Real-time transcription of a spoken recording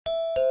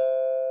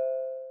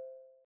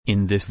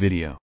In this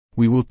video,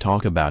 we will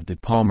talk about the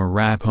palmar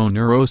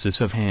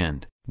aponeurosis of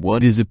hand.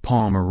 What is a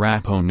palmar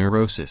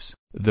aponeurosis?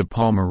 The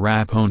palmar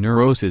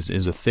aponeurosis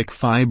is a thick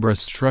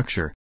fibrous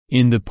structure,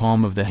 in the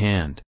palm of the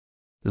hand,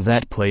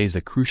 that plays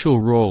a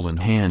crucial role in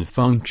hand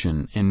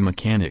function and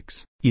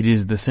mechanics. It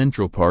is the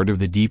central part of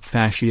the deep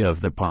fascia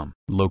of the palm.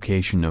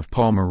 Location of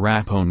palmar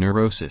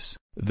aponeurosis.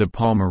 The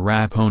palmar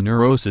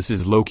aponeurosis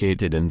is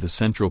located in the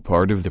central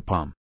part of the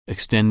palm,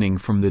 extending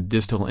from the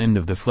distal end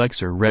of the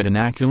flexor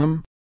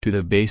retinaculum to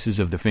the bases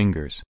of the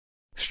fingers.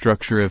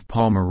 Structure of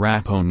palmar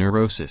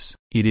aponeurosis.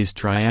 It is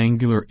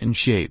triangular in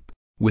shape,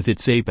 with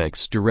its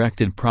apex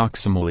directed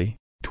proximally,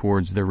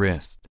 towards the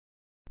wrist,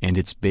 and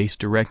its base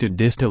directed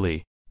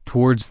distally,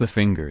 towards the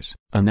fingers.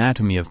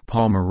 Anatomy of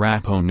palmar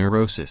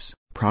aponeurosis.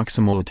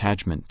 Proximal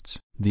attachments.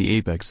 The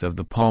apex of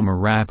the palmar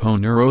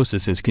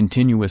aponeurosis is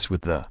continuous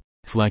with the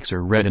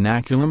flexor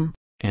retinaculum,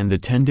 and the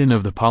tendon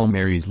of the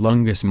palmaris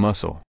longus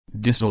muscle.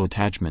 Distal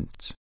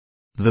attachments.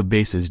 The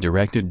base is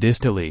directed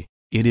distally.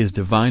 It is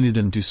divided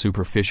into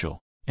superficial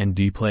and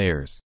deep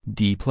layers.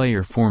 Deep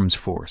layer forms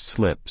 4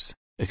 slips,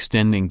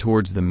 extending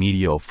towards the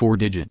medial 4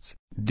 digits.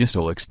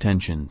 Distal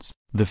extensions.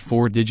 The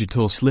 4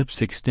 digital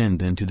slips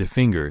extend into the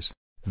fingers,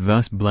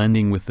 thus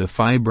blending with the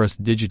fibrous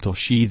digital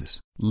sheaths.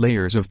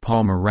 Layers of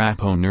palmar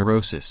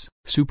aponeurosis.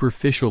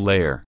 Superficial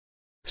layer.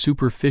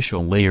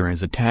 Superficial layer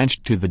is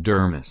attached to the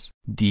dermis.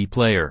 Deep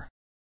layer.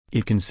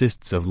 It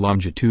consists of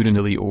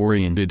longitudinally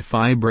oriented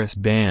fibrous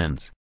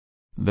bands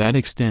that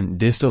extend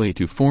distally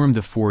to form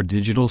the 4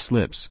 digital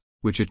slips,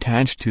 which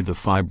attach to the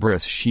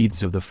fibrous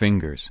sheaths of the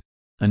fingers.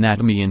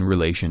 Anatomy in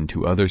relation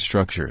to other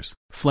structures.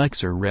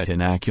 Flexor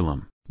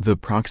retinaculum. The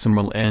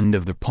proximal end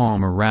of the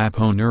palmar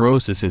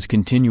aponeurosis is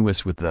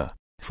continuous with the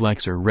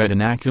flexor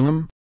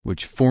retinaculum,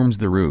 which forms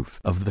the roof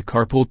of the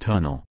carpal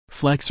tunnel.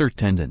 Flexor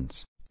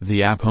tendons.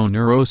 The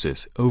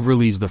aponeurosis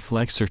overlays the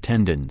flexor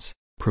tendons,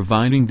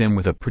 providing them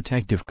with a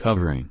protective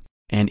covering,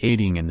 and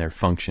aiding in their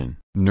function.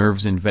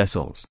 Nerves and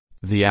vessels.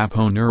 The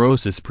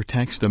aponeurosis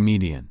protects the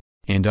median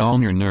and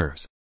ulnar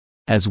nerves,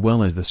 as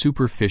well as the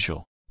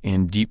superficial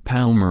and deep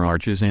palmar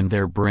arches and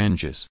their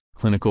branches.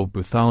 Clinical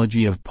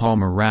pathology of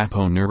palmar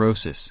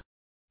aponeurosis.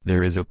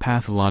 There is a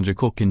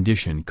pathological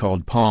condition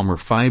called palmar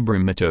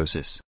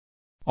fibromatosis,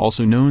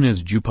 also known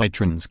as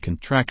Dupuytren's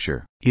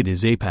contracture. It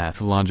is a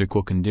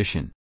pathological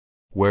condition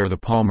where the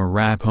palmar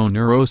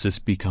aponeurosis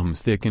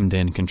becomes thickened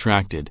and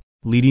contracted,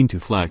 leading to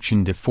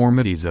flexion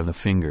deformities of the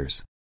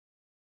fingers.